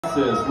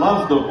Texas,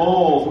 loves the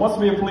bulls, wants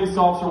to be a police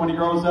officer when he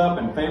grows up,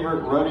 and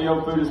favorite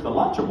rodeo food is the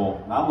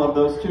Lunchable. I love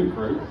those too,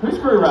 Crew. Who's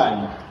Crew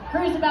riding?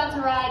 Crew's about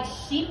to ride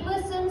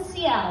Sheepless in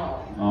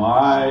Seattle. All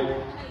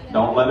right.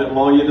 Don't let it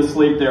lull you to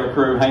sleep there,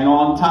 Crew. Hang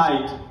on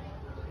tight.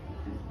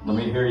 Let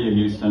me hear you,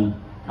 Houston.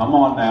 Come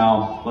on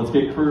now. Let's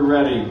get Crew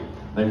ready.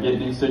 They're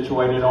getting you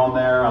situated on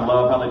there. I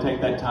love how they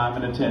take that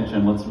time and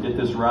attention. Let's get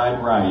this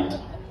ride right.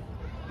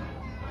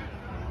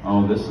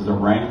 Oh, this is a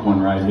rank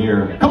one right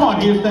here. Come on,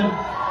 Houston.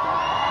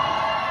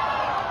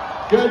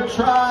 Good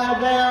try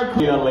there.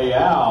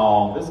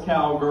 Leal. This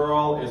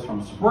cowgirl is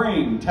from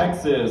Spring,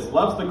 Texas.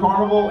 Loves the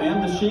carnival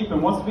and the sheep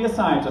and wants to be a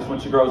scientist when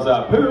she grows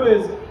up. Who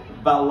is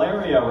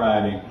Valeria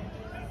riding?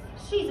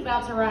 She's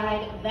about to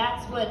ride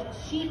That's What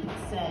Sheep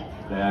Said.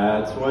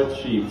 That's what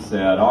Sheep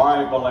said. All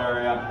right,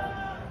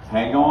 Valeria.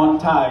 Hang on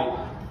tight.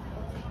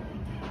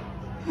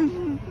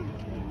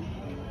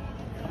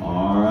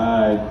 All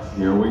right,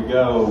 here we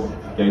go.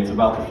 Gate's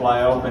about to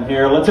fly open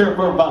here. Let's hear it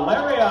for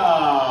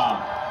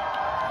Valeria.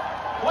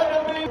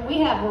 We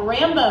have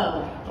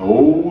Rambo.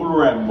 Oh,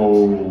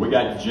 Rambo. We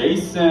got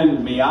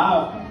Jason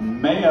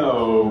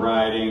Mayo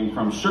riding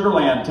from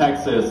Sugarland,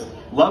 Texas.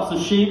 Loves the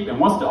sheep and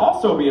wants to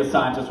also be a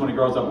scientist when he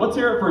grows up. Let's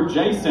hear it for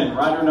Jason,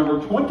 rider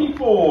number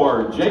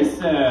 24.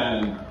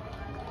 Jason.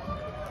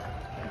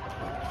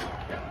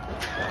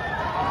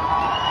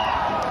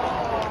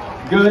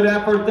 Good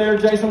effort there,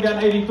 Jason. We got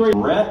an 83.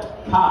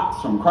 Rhett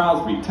Cox from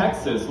Crosby,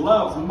 Texas.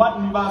 Loves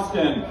Mutton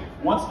Bustin.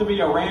 Wants to be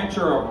a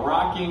rancher of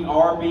Rocking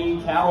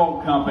RB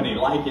Cattle Company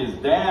like his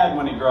dad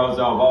when he grows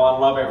up. Oh, I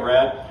love it,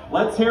 Rhett.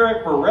 Let's hear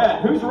it for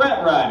Rhett. Who's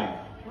Rhett riding?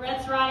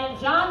 Rhett's riding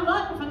John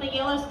Mutton from the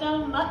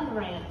Yellowstone Mutton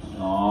Ranch.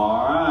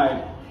 All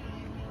right.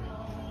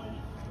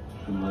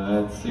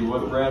 Let's see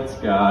what Rhett's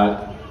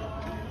got.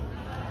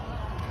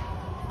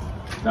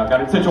 Now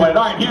got it situated.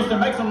 All right, Houston,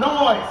 make some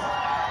noise.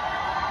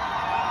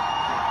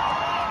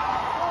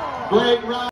 Great ride.